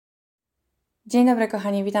Dzień dobry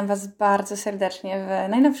kochani, witam Was bardzo serdecznie w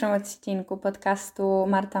najnowszym odcinku podcastu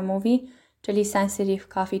Marta Mówi, czyli Sensitive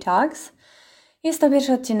Coffee Talks. Jest to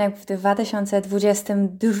pierwszy odcinek w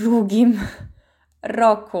 2022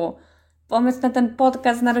 roku. Pomysł na ten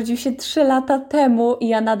podcast narodził się 3 lata temu i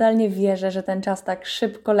ja nadal nie wierzę, że ten czas tak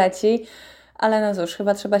szybko leci. Ale no cóż,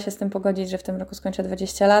 chyba trzeba się z tym pogodzić, że w tym roku skończę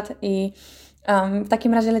 20 lat i w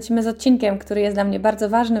takim razie lecimy z odcinkiem, który jest dla mnie bardzo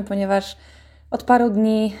ważny, ponieważ od paru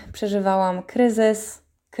dni przeżywałam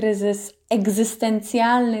kryzys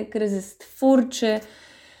egzystencjalny, kryzys twórczy.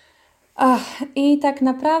 I tak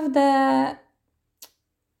naprawdę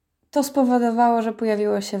to spowodowało, że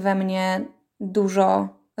pojawiło się we mnie dużo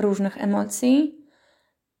różnych emocji.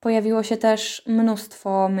 Pojawiło się też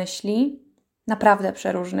mnóstwo myśli, naprawdę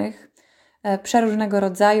przeróżnego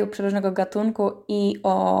rodzaju, przeróżnego gatunku i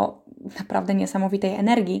o naprawdę niesamowitej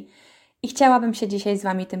energii. I chciałabym się dzisiaj z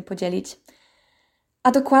Wami tym podzielić.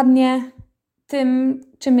 A dokładnie tym,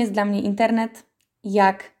 czym jest dla mnie internet,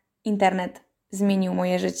 jak internet zmienił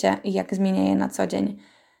moje życie i jak zmienia je na co dzień.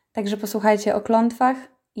 Także posłuchajcie o klątwach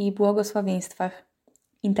i błogosławieństwach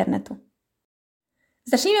internetu.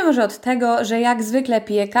 Zacznijmy może od tego, że jak zwykle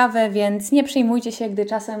piję kawę, więc nie przejmujcie się, gdy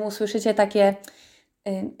czasem usłyszycie takie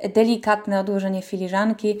delikatne odłożenie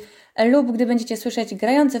filiżanki lub gdy będziecie słyszeć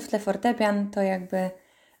grający w tle fortepian, to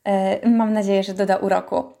mam nadzieję, że doda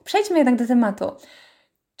uroku. Przejdźmy jednak do tematu.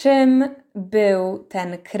 Czym był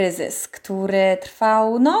ten kryzys, który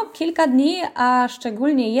trwał kilka dni, a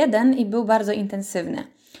szczególnie jeden i był bardzo intensywny?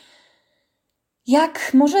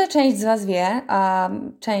 Jak może część z Was wie, a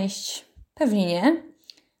część pewnie nie,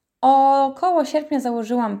 około sierpnia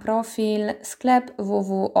założyłam profil sklep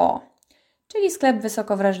www.o, czyli sklep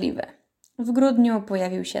wysokowrażliwy. W grudniu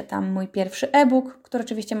pojawił się tam mój pierwszy e-book, który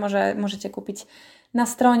oczywiście możecie kupić na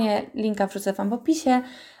stronie, linka wrzucę Wam w opisie.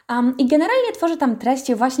 I generalnie tworzę tam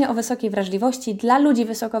treści właśnie o wysokiej wrażliwości dla ludzi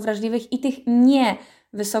wysokowrażliwych i tych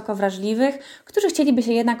niewysokowrażliwych, którzy chcieliby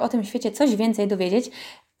się jednak o tym świecie coś więcej dowiedzieć,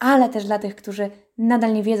 ale też dla tych, którzy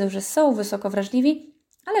nadal nie wiedzą, że są wysokowrażliwi,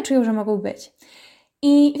 ale czują, że mogą być.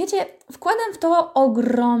 I wiecie, wkładam w to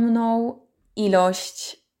ogromną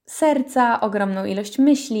ilość serca, ogromną ilość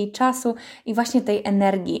myśli, czasu i właśnie tej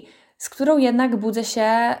energii, z którą jednak budzę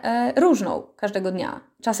się różną każdego dnia.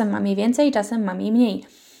 Czasem mam jej więcej, czasem mam jej mniej.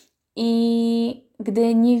 I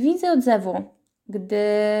gdy nie widzę odzewu, gdy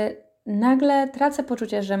nagle tracę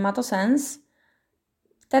poczucie, że ma to sens,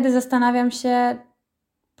 wtedy zastanawiam się,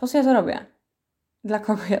 po co ja to robię? Dla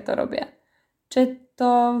kogo ja to robię? Czy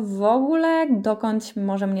to w ogóle dokądś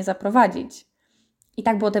może mnie zaprowadzić? I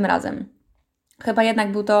tak było tym razem. Chyba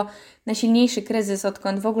jednak był to najsilniejszy kryzys,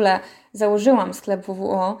 odkąd w ogóle założyłam sklep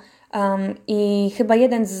www.o i chyba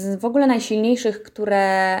jeden z w ogóle najsilniejszych,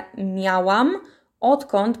 które miałam,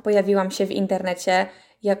 odkąd pojawiłam się w internecie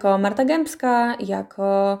jako Marta Gębska,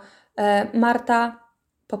 jako Marta,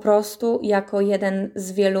 po prostu jako jeden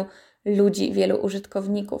z wielu ludzi, wielu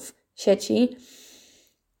użytkowników sieci.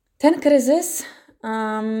 Ten kryzys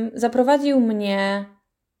zaprowadził mnie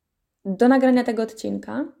do nagrania tego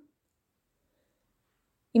odcinka.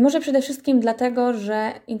 I może przede wszystkim dlatego,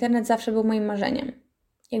 że internet zawsze był moim marzeniem.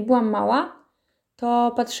 Jak byłam mała,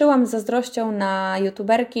 to patrzyłam z zazdrością na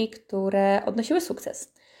youtuberki, które odnosiły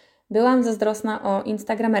sukces. Byłam zazdrosna o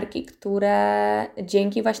instagramerki, które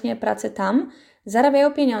dzięki właśnie pracy tam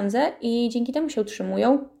zarabiają pieniądze i dzięki temu się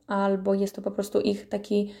utrzymują, albo jest to po prostu ich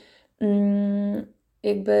taki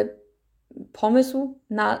pomysł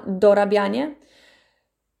na dorabianie.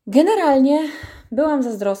 Generalnie byłam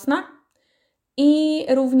zazdrosna i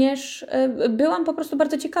również byłam po prostu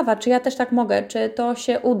bardzo ciekawa, czy ja też tak mogę, czy to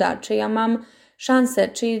się uda, czy ja mam szansę,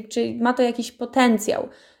 czy ma to jakiś potencjał.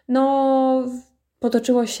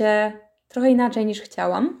 Potoczyło się trochę inaczej niż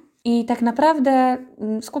chciałam. I tak naprawdę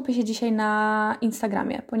skupię się dzisiaj na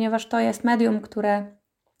Instagramie, ponieważ to jest medium, które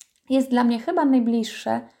jest dla mnie chyba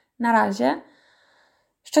najbliższe na razie,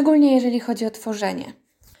 szczególnie jeżeli chodzi o tworzenie.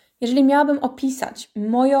 Jeżeli miałabym opisać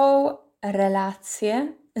moją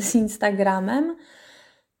relację z Instagramem,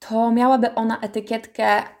 to miałaby ona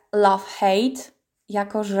etykietkę love-hate,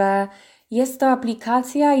 jako że jest to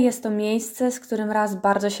aplikacja, jest to miejsce, z którym raz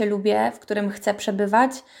bardzo się lubię, w którym chcę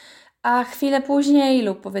przebywać, a chwilę później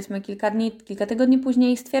lub powiedzmy kilka tygodni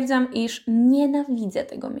później stwierdzam, iż nienawidzę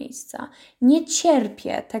tego miejsca, nie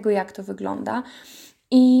cierpię tego, jak to wygląda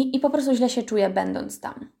i po prostu źle się czuję będąc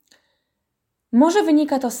tam. Może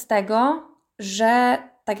wynika to z tego, że,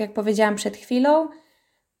 tak jak powiedziałam przed chwilą,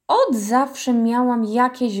 od zawsze miałam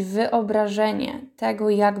jakieś wyobrażenie tego,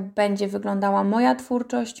 jak będzie wyglądała moja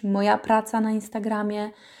twórczość, moja praca na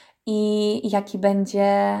Instagramie i jaki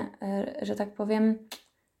będzie, że tak powiem,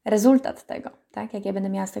 rezultat tego, tak? Jak ja będę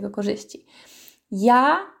miała z tego korzyści.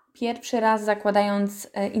 Ja pierwszy raz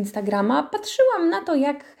zakładając Instagrama patrzyłam na to,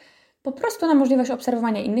 jak po prostu na możliwość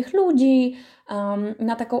obserwowania innych ludzi,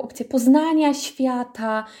 na taką opcję poznania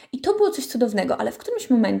świata i to było coś cudownego, ale w którymś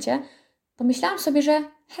momencie pomyślałam sobie, że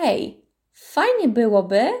hej, fajnie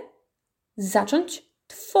byłoby zacząć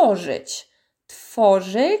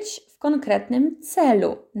tworzyć w konkretnym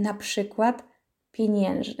celu, na przykład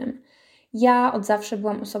pieniężnym. Ja od zawsze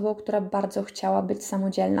byłam osobą, która bardzo chciała być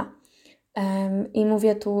samodzielna. I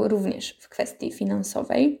mówię tu również w kwestii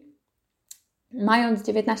finansowej. Mając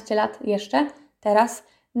 19 lat jeszcze, teraz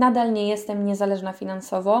nadal nie jestem niezależna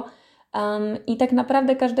finansowo i tak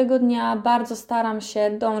naprawdę każdego dnia bardzo staram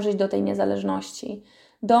się dążyć do tej niezależności,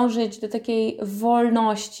 dążyć do takiej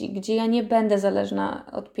wolności, gdzie ja nie będę zależna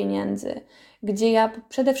od pieniędzy, gdzie ja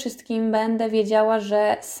przede wszystkim będę wiedziała,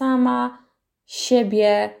 że sama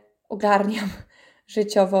siebie ogarniam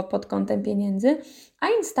życiowo pod kątem pieniędzy, a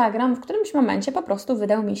Instagram w którymś momencie po prostu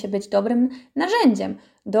wydał mi się być dobrym narzędziem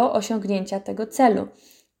do osiągnięcia tego celu.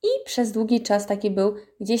 I przez długi czas taki był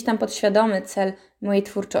gdzieś tam podświadomy cel mojej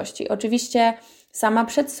twórczości. Oczywiście sama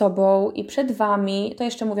przed sobą i przed Wami, to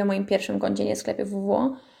jeszcze mówię o moim pierwszym koncie, nie sklepie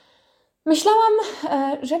www, myślałam,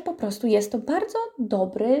 że po prostu jest to bardzo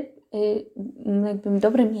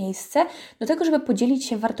dobre miejsce do tego, żeby podzielić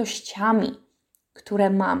się wartościami, które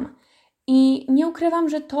mam. I nie ukrywam,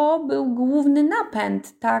 że to był główny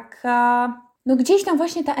napęd, gdzieś tam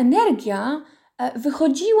właśnie ta energia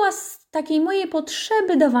wychodziła z takiej mojej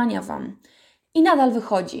potrzeby dawania Wam. I nadal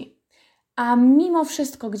wychodzi. A mimo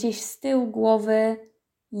wszystko gdzieś z tyłu głowy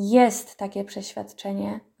jest takie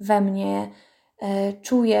przeświadczenie we mnie.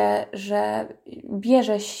 Czuję, że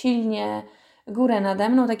bierze silnie górę nade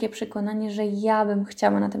mną takie przekonanie, że ja bym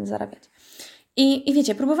chciała na tym zarabiać. I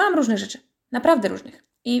wiecie, próbowałam różnych rzeczy. Naprawdę różnych.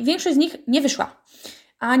 I większość z nich nie wyszła.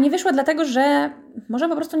 A nie wyszła dlatego, że może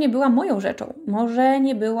po prostu nie była moją rzeczą. Może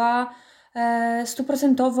nie była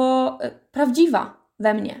 100% prawdziwa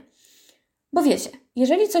we mnie. Bo wiecie,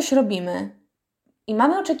 jeżeli coś robimy i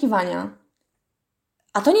mamy oczekiwania,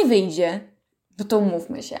 a to nie wyjdzie, no to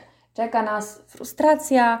umówmy się. Czeka nas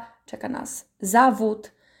frustracja, czeka nas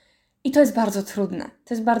zawód i to jest bardzo trudne.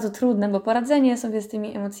 To jest bardzo trudne, bo poradzenie sobie z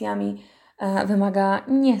tymi emocjami wymaga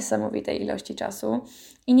niesamowitej ilości czasu.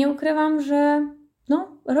 I nie ukrywam, że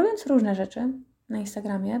robiąc różne rzeczy na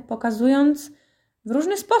Instagramie, pokazując w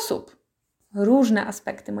różny sposób różne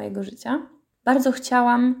aspekty mojego życia, bardzo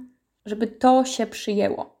chciałam, żeby to się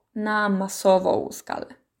przyjęło na masową skalę,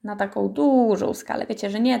 na taką dużą skalę. Wiecie,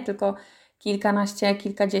 że nie tylko kilkanaście,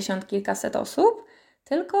 kilkadziesiąt, kilkaset osób,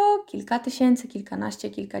 tylko kilka tysięcy, kilkanaście,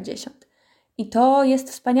 kilkadziesiąt. I to jest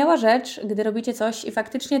wspaniała rzecz, gdy robicie coś i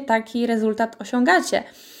faktycznie taki rezultat osiągacie.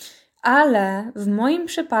 Ale w moim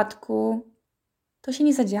przypadku to się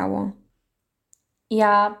nie zadziało.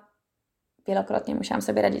 Ja wielokrotnie musiałam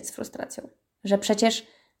sobie radzić z frustracją, że przecież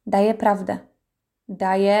daję prawdę,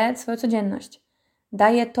 daję swoją codzienność,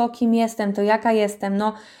 daję to, kim jestem, to jaka jestem.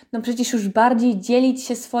 No przecież już bardziej dzielić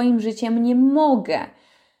się swoim życiem nie mogę.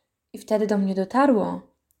 I wtedy do mnie dotarło,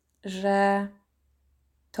 że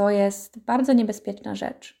to jest bardzo niebezpieczna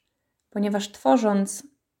rzecz, ponieważ tworząc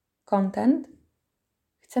content,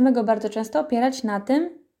 chcemy go bardzo często opierać na tym,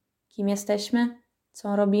 kim jesteśmy,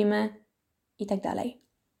 co robimy i tak dalej.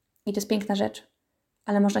 I to jest piękna rzecz,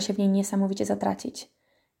 ale można się w niej niesamowicie zatracić.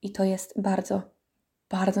 I to jest bardzo,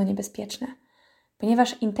 bardzo niebezpieczne,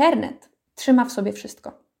 ponieważ internet trzyma w sobie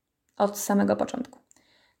wszystko od samego początku.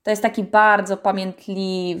 To jest taki bardzo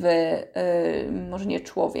pamiętliwy, może nie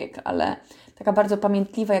człowiek, ale taka bardzo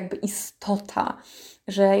pamiętliwa jakby istota,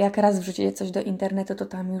 że jak raz wrzucicie coś do internetu, to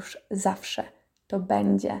tam już zawsze to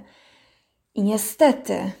będzie. I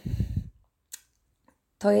niestety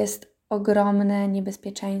to jest ogromne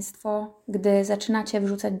niebezpieczeństwo, gdy zaczynacie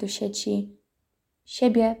wrzucać do sieci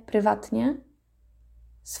siebie prywatnie,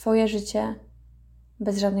 swoje życie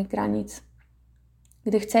bez żadnych granic.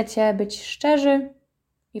 Gdy chcecie być szczerzy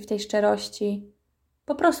i w tej szczerości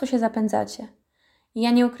po prostu się zapędzacie. I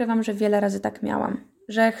ja nie ukrywam, że wiele razy tak miałam,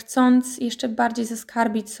 że chcąc jeszcze bardziej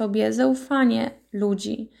zaskarbić sobie zaufanie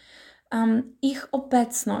ludzi, ich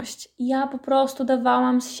obecność, ja po prostu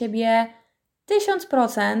dawałam z siebie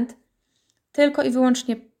 1000% tylko i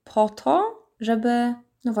wyłącznie po to, żeby,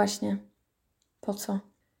 no właśnie, po co?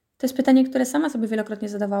 To jest pytanie, które sama sobie wielokrotnie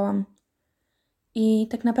zadawałam. I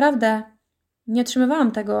tak naprawdę nie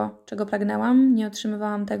otrzymywałam tego, czego pragnęłam, nie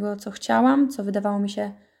otrzymywałam tego, co chciałam, co wydawało mi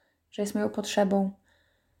się, że jest moją potrzebą.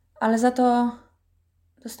 Ale za to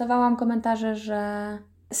dostawałam komentarze, że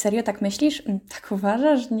serio tak myślisz? Tak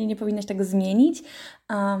uważasz? Nie powinnaś tego zmienić?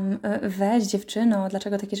 Weź dziewczyno,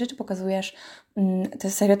 dlaczego takie rzeczy pokazujesz? To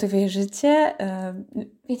serio to wierzycie?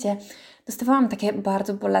 Wiecie, dostawałam takie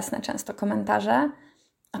bardzo bolesne często komentarze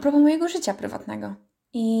a propos mojego życia prywatnego.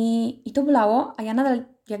 I to bolało, a ja nadal,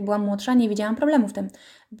 jak byłam młodsza, nie widziałam problemu w tym.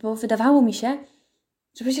 Bo wydawało mi się,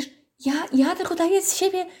 że przecież ja tylko daję z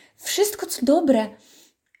siebie wszystko, co dobre.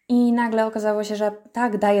 I nagle okazało się, że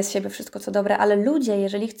tak, daję z siebie wszystko, co dobre, ale ludzie,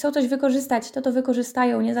 jeżeli chcą coś wykorzystać, to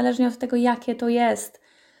wykorzystają, niezależnie od tego, jakie to jest.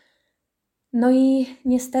 No i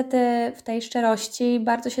niestety w tej szczerości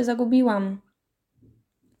bardzo się zagubiłam.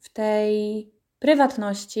 W tej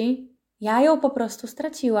prywatności ja ją po prostu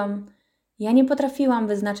straciłam. Ja nie potrafiłam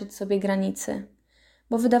wyznaczyć sobie granicy,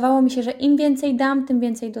 bo wydawało mi się, że im więcej dam, tym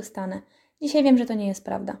więcej dostanę. Dzisiaj wiem, że to nie jest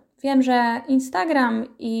prawda. Wiem, że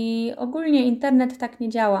Instagram i ogólnie internet tak nie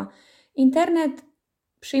działa. Internet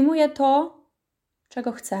przyjmuje to,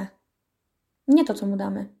 czego chce. Nie to, co mu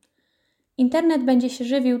damy. Internet będzie się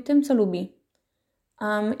żywił tym, co lubi.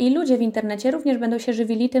 I ludzie w internecie również będą się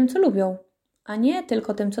żywili tym, co lubią, a nie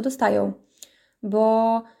tylko tym, co dostają.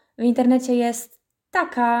 Bo w internecie jest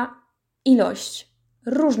taka ilość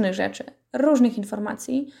różnych rzeczy, różnych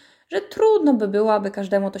informacji, że trudno by było, aby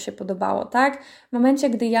każdemu to się podobało, tak? W momencie,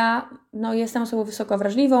 gdy ja jestem osobą wysoko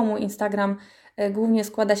wrażliwą, mój Instagram głównie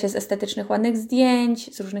składa się z estetycznych, ładnych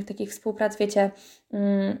zdjęć, z różnych takich współprac, wiecie,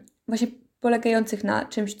 właśnie polegających na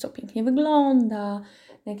czymś, co pięknie wygląda,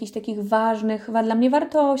 na jakichś takich ważnych chyba dla mnie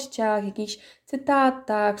wartościach, jakichś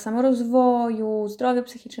cytatach, samorozwoju, zdrowiu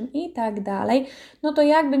psychicznym i tak dalej, no to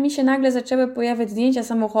jakby mi się nagle zaczęły pojawiać zdjęcia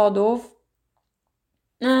samochodów,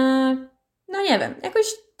 no nie wiem, jakoś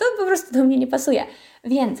to po prostu do mnie nie pasuje.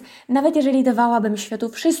 Więc nawet jeżeli dawałabym światu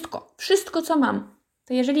wszystko co mam,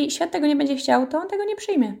 to jeżeli świat tego nie będzie chciał, to on tego nie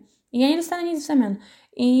przyjmie. I ja nie dostanę nic w zamian.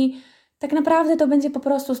 I tak naprawdę to będzie po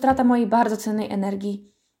prostu strata mojej bardzo cennej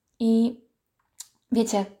energii. I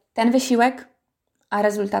wiecie, ten wysiłek, a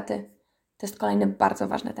rezultaty to jest kolejny bardzo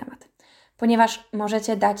ważny temat. Ponieważ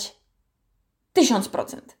możecie dać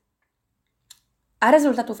 1000%, a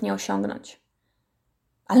rezultatów nie osiągnąć.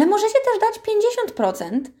 Ale możecie też dać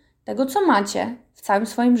 50% tego, co macie w całym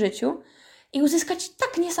swoim życiu i uzyskać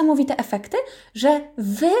tak niesamowite efekty, że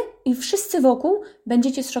wy i wszyscy wokół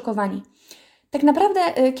będziecie zszokowani. Tak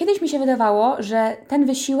naprawdę kiedyś mi się wydawało, że ten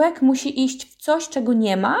wysiłek musi iść w coś, czego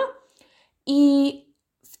nie ma i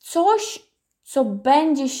w coś, co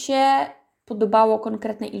będzie się podobało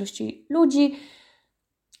konkretnej ilości ludzi.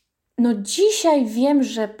 No dzisiaj wiem,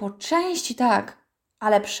 że po części tak,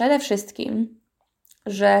 ale przede wszystkim,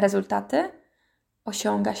 że rezultaty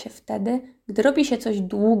osiąga się wtedy, gdy robi się coś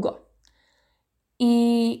długo.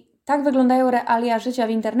 I tak wyglądają realia życia w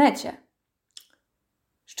internecie.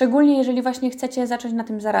 Szczególnie jeżeli właśnie chcecie zacząć na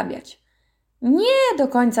tym zarabiać. Nie do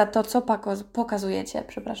końca to, co pokazujecie,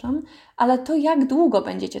 ale to, jak długo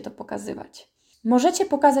będziecie to pokazywać. Możecie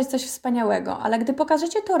pokazać coś wspaniałego, ale gdy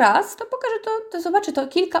pokażecie to raz, to zobaczy to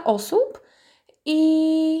kilka osób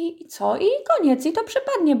i co? I koniec. I to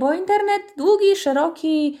przepadnie, bo internet długi,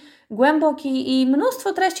 szeroki, głęboki i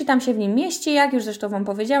mnóstwo treści tam się w nim mieści, jak już zresztą Wam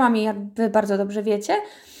powiedziałam i jak Wy bardzo dobrze wiecie.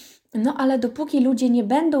 No ale dopóki ludzie nie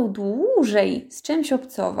będą dłużej z czymś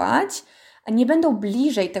obcować, a nie będą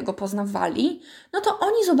bliżej tego poznawali, no to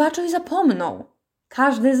oni zobaczą i zapomną.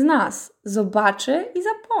 Każdy z nas zobaczy i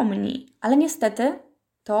zapomni. Ale niestety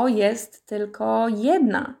to jest tylko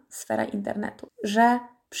jedna sfera internetu, że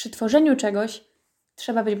przy tworzeniu czegoś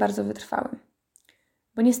trzeba być bardzo wytrwałym.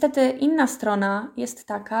 Bo niestety inna strona jest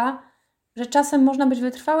taka, że czasem można być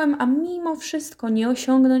wytrwałym, a mimo wszystko nie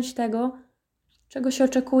osiągnąć tego, czego się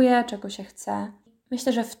oczekuje, czego się chce.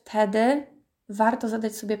 Myślę, że wtedy warto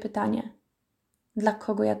zadać sobie pytanie, dla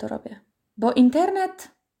kogo ja to robię? Bo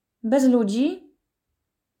internet bez ludzi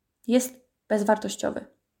jest bezwartościowy.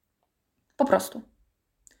 Po prostu.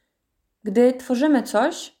 Gdy tworzymy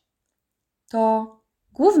coś, to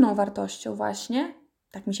główną wartością właśnie,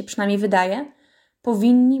 tak mi się przynajmniej wydaje,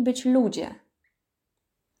 powinni być ludzie.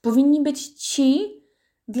 Powinni być ci,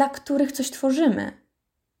 dla których coś tworzymy.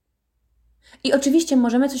 I oczywiście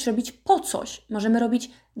możemy coś robić po coś. Możemy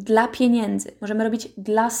robić dla pieniędzy, możemy robić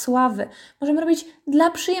dla sławy, możemy robić dla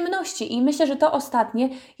przyjemności. I myślę, że to ostatnie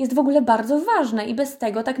jest w ogóle bardzo ważne i bez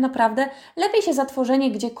tego tak naprawdę lepiej się za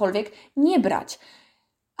tworzenie gdziekolwiek nie brać.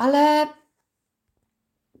 Ale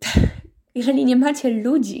jeżeli nie macie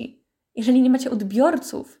ludzi, jeżeli nie macie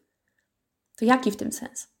odbiorców, to jaki w tym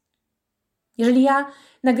sens? Jeżeli ja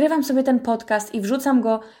nagrywam sobie ten podcast i wrzucam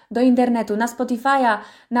go do internetu, na Spotify'a,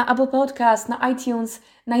 na Apple Podcast, na iTunes,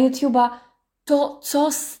 na YouTube'a, to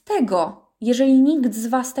co z tego, jeżeli nikt z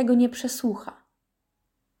Was tego nie przesłucha?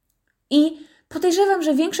 I podejrzewam,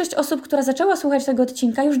 że większość osób, która zaczęła słuchać tego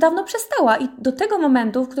odcinka, już dawno przestała. I do tego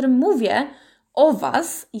momentu, w którym mówię o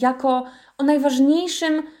Was jako o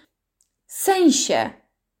najważniejszym sensie,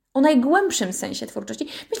 o najgłębszym sensie twórczości,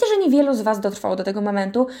 myślę, że niewielu z Was dotrwało do tego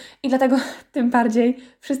momentu i dlatego tym bardziej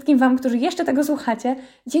wszystkim Wam, którzy jeszcze tego słuchacie,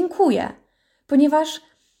 dziękuję. Ponieważ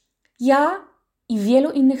ja i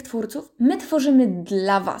wielu innych twórców, my tworzymy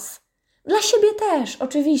dla Was. Dla siebie też,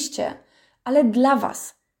 oczywiście, ale dla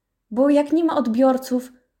Was. Bo jak nie ma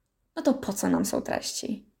odbiorców, no to po co nam są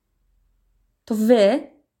treści? To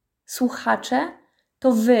Wy, słuchacze,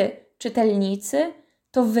 to Wy, czytelnicy,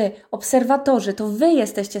 to Wy, obserwatorzy, to Wy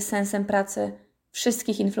jesteście sensem pracy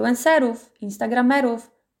wszystkich influencerów,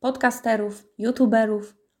 instagramerów, podcasterów,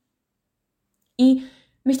 youtuberów. I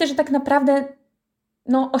myślę, że tak naprawdę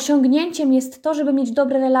osiągnięciem jest to, żeby mieć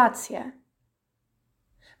dobre relacje.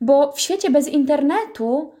 Bo w świecie bez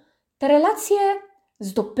internetu te relacje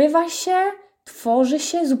zdobywa się, tworzy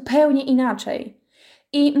się zupełnie inaczej.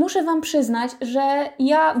 I muszę Wam przyznać, że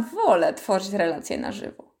ja wolę tworzyć relacje na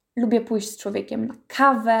żywo. Lubię pójść z człowiekiem na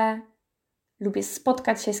kawę, lubię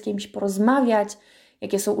spotkać się z kimś, porozmawiać,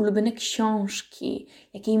 jakie są ulubione książki,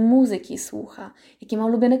 jakiej muzyki słucha, jakie ma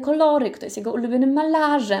ulubione kolory, kto jest jego ulubionym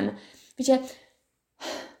malarzem. Wiecie,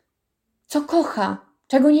 co kocha,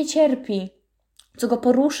 czego nie cierpi, co go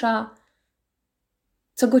porusza,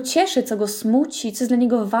 co go cieszy, co go smuci, co jest dla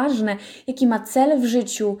niego ważne, jaki ma cel w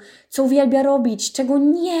życiu, co uwielbia robić, czego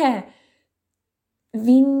nie. W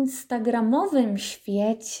instagramowym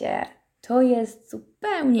świecie to jest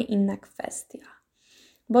zupełnie inna kwestia.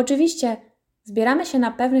 Bo oczywiście zbieramy się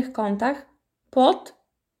na pewnych kontach pod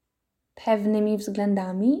pewnymi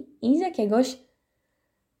względami i z jakiegoś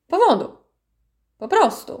powodu. Po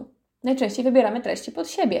prostu. Najczęściej wybieramy treści pod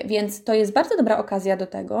siebie, więc to jest bardzo dobra okazja do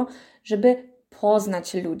tego, żeby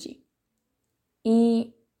poznać ludzi.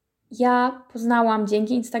 I ja poznałam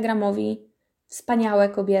dzięki Instagramowi wspaniałe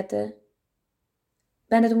kobiety.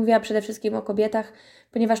 Będę tu mówiła przede wszystkim o kobietach,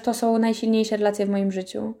 ponieważ to są najsilniejsze relacje w moim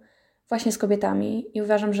życiu. Właśnie z kobietami. I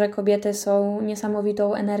uważam, że kobiety są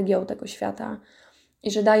niesamowitą energią tego świata.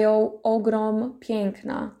 I że dają ogrom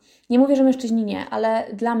piękna. Nie mówię, że mężczyźni nie, ale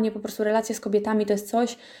dla mnie po prostu relacje z kobietami to jest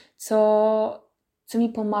coś, co mi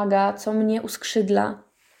pomaga, co mnie uskrzydla.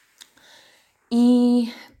 I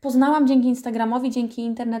poznałam dzięki Instagramowi, dzięki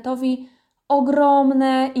internetowi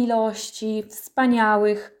ogromne ilości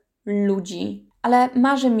wspaniałych ludzi. Ale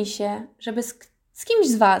marzy mi się, żeby z kimś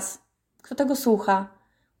z Was, kto tego słucha,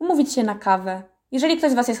 umówić się na kawę. Jeżeli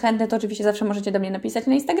ktoś z Was jest chętny, to oczywiście zawsze możecie do mnie napisać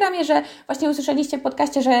na Instagramie, że właśnie usłyszeliście w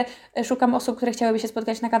podcaście, że szukam osób, które chciałyby się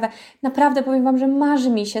spotkać na kawę. Naprawdę powiem Wam, że marzy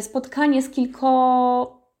mi się spotkanie z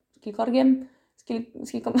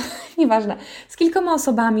kilkoma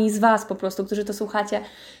osobami z Was po prostu, którzy to słuchacie,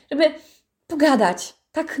 żeby pogadać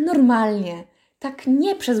tak normalnie, tak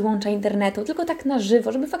nie przez łącza internetu, tylko tak na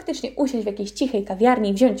żywo, żeby faktycznie usiąść w jakiejś cichej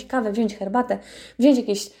kawiarni, wziąć kawę, wziąć herbatę, wziąć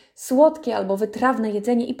jakieś słodkie albo wytrawne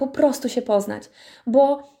jedzenie i po prostu się poznać.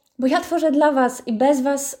 Bo ja tworzę dla Was i bez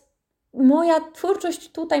Was moja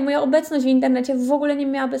twórczość tutaj, moja obecność w internecie w ogóle nie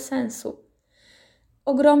miałaby sensu.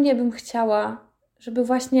 Ogromnie bym chciała, żeby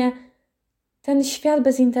właśnie ten świat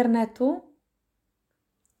bez internetu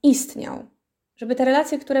istniał. Żeby te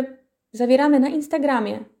relacje, które zawieramy na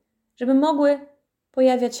Instagramie, żeby mogły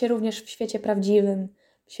pojawiać się również w świecie prawdziwym,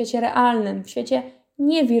 w świecie realnym, w świecie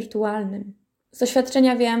niewirtualnym. Z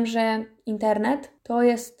doświadczenia wiem, że internet to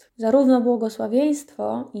jest zarówno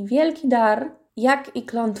błogosławieństwo i wielki dar, jak i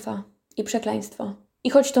klątwa i przekleństwo. I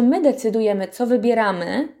choć to my decydujemy, co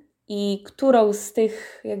wybieramy i którą z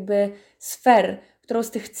tych sfer, którą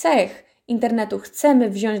z tych cech internetu chcemy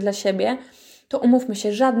wziąć dla siebie, to umówmy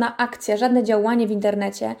się, żadna akcja, żadne działanie w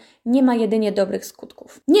internecie nie ma jedynie dobrych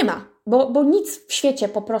skutków. Nie ma, bo nic w świecie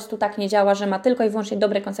po prostu tak nie działa, że ma tylko i wyłącznie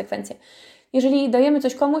dobre konsekwencje. Jeżeli dajemy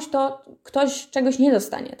coś komuś, to ktoś czegoś nie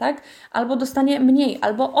dostanie, tak? Albo dostanie mniej,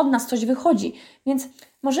 albo od nas coś wychodzi. Więc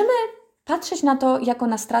możemy patrzeć na to jako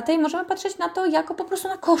na stratę i możemy patrzeć na to jako po prostu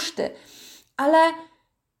na koszty. Ale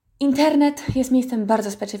internet jest miejscem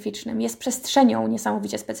bardzo specyficznym, jest przestrzenią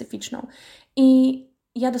niesamowicie specyficzną. I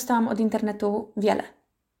ja dostałam od internetu wiele.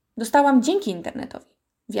 Dostałam dzięki internetowi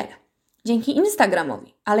wiele. Dzięki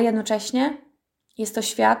Instagramowi. Ale jednocześnie jest to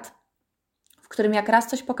świat, w którym jak raz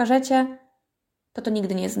coś pokażecie, to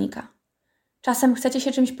nigdy nie znika. Czasem chcecie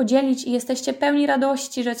się czymś podzielić i jesteście pełni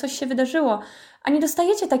radości, że coś się wydarzyło, a nie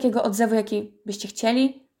dostajecie takiego odzewu, jaki byście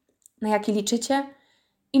chcieli, na jaki liczycie.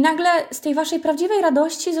 I nagle z tej waszej prawdziwej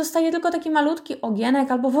radości zostaje tylko taki malutki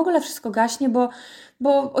ogienek, albo w ogóle wszystko gaśnie,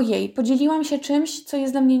 bo ojej, podzieliłam się czymś, co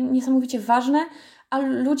jest dla mnie niesamowicie ważne, a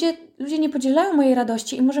ludzie nie podzielają mojej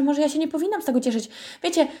radości i może ja się nie powinnam z tego cieszyć.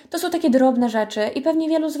 Wiecie, to są takie drobne rzeczy i pewnie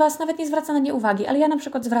wielu z Was nawet nie zwraca na nie uwagi, ale ja na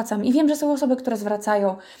przykład zwracam i wiem, że są osoby, które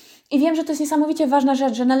zwracają i wiem, że to jest niesamowicie ważna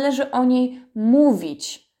rzecz, że należy o niej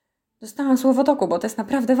mówić. Dostałam słowotoku, bo to jest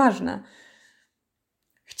naprawdę ważne.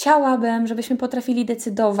 Chciałabym, żebyśmy potrafili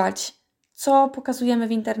decydować, co pokazujemy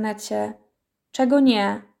w internecie, czego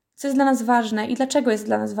nie, co jest dla nas ważne i dlaczego jest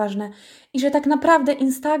dla nas ważne. I że tak naprawdę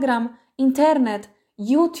Instagram, internet,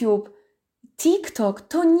 YouTube, TikTok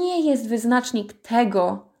to nie jest wyznacznik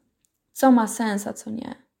tego, co ma sens, a co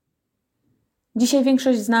nie. Dzisiaj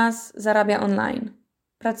większość z nas zarabia online,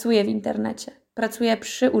 pracuje w internecie, pracuje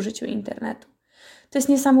przy użyciu internetu. To jest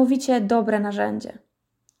niesamowicie dobre narzędzie.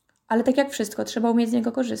 Ale tak jak wszystko, trzeba umieć z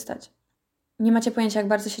niego korzystać. Nie macie pojęcia, jak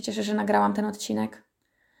bardzo się cieszę, że nagrałam ten odcinek.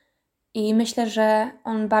 I myślę, że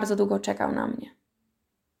on bardzo długo czekał na mnie.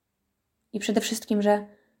 I przede wszystkim, że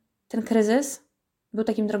ten kryzys był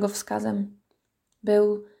takim drogowskazem.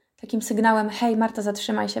 Był takim sygnałem: hej Marta,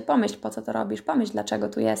 zatrzymaj się, pomyśl, po co to robisz, pomyśl, dlaczego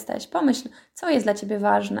tu jesteś, pomyśl, co jest dla Ciebie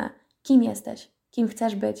ważne, kim jesteś, kim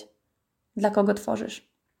chcesz być, dla kogo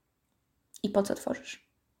tworzysz i po co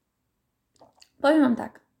tworzysz. Powiem Wam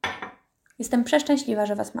tak. Jestem przeszczęśliwa,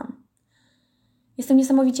 że Was mam. Jestem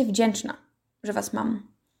niesamowicie wdzięczna, że Was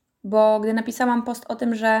mam. Bo gdy napisałam post o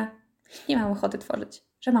tym, że nie mam ochoty tworzyć,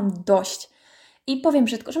 że mam dość i powiem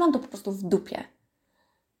brzydko, że mam to po prostu w dupie,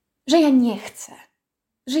 że ja nie chcę,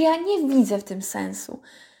 że ja nie widzę w tym sensu,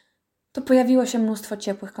 to pojawiło się mnóstwo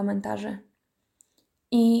ciepłych komentarzy.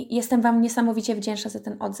 I jestem Wam niesamowicie wdzięczna za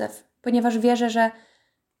ten odzew, ponieważ wierzę, że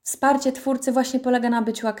wsparcie twórcy właśnie polega na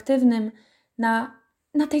byciu aktywnym,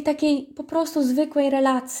 na tej takiej po prostu zwykłej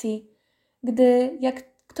relacji, gdy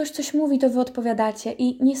jak ktoś coś mówi, to Wy odpowiadacie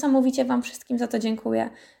i niesamowicie Wam wszystkim za to dziękuję,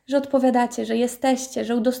 że odpowiadacie, że jesteście,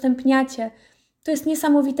 że udostępniacie. To jest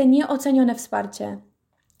niesamowite, nieocenione wsparcie.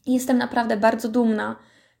 I jestem naprawdę bardzo dumna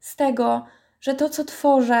z tego, że to, co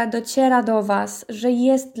tworzę, dociera do Was, że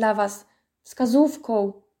jest dla Was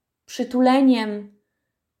wskazówką, przytuleniem,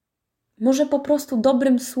 może po prostu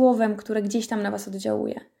dobrym słowem, które gdzieś tam na Was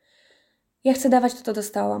oddziałuje. Ja chcę dawać to, co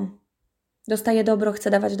dostałam. Dostaję dobro, chcę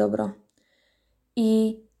dawać dobro.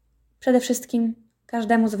 I przede wszystkim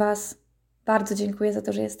każdemu z Was bardzo dziękuję za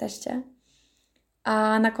to, że jesteście.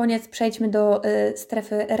 A na koniec przejdźmy do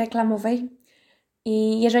strefy reklamowej.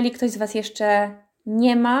 I jeżeli ktoś z Was jeszcze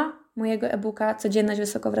nie ma mojego e-booka Codzienność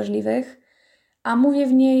Wysoko Wrażliwych, a mówię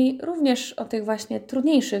w niej również o tych właśnie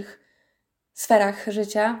trudniejszych sferach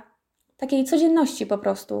życia, takiej codzienności po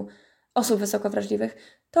prostu osób wysoko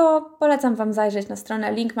wrażliwych, to polecam Wam zajrzeć na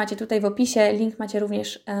stronę. Link macie tutaj w opisie, link macie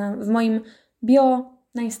również w moim bio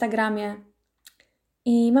na Instagramie.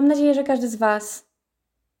 I mam nadzieję, że każdy z Was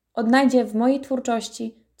odnajdzie w mojej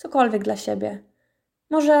twórczości cokolwiek dla siebie.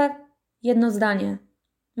 Może jedno zdanie,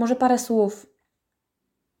 może parę słów,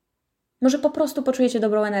 może po prostu poczujecie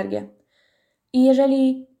dobrą energię. I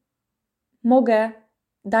jeżeli mogę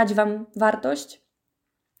dać Wam wartość,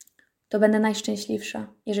 to będę najszczęśliwsza,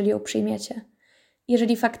 jeżeli ją przyjmiecie.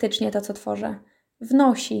 Jeżeli faktycznie to, co tworzę,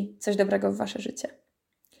 wnosi coś dobrego w Wasze życie.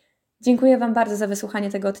 Dziękuję Wam bardzo za wysłuchanie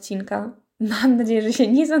tego odcinka. Mam nadzieję, że się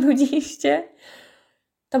nie zanudziliście.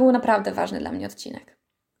 To był naprawdę ważny dla mnie odcinek.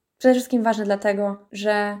 Przede wszystkim ważny dlatego,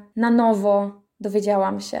 że na nowo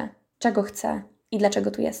dowiedziałam się, czego chcę i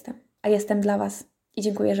dlaczego tu jestem. A jestem dla Was i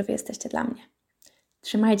dziękuję, że Wy jesteście dla mnie.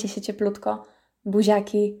 Trzymajcie się cieplutko,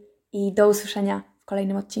 buziaki i do usłyszenia w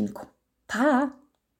kolejnym odcinku. Pa!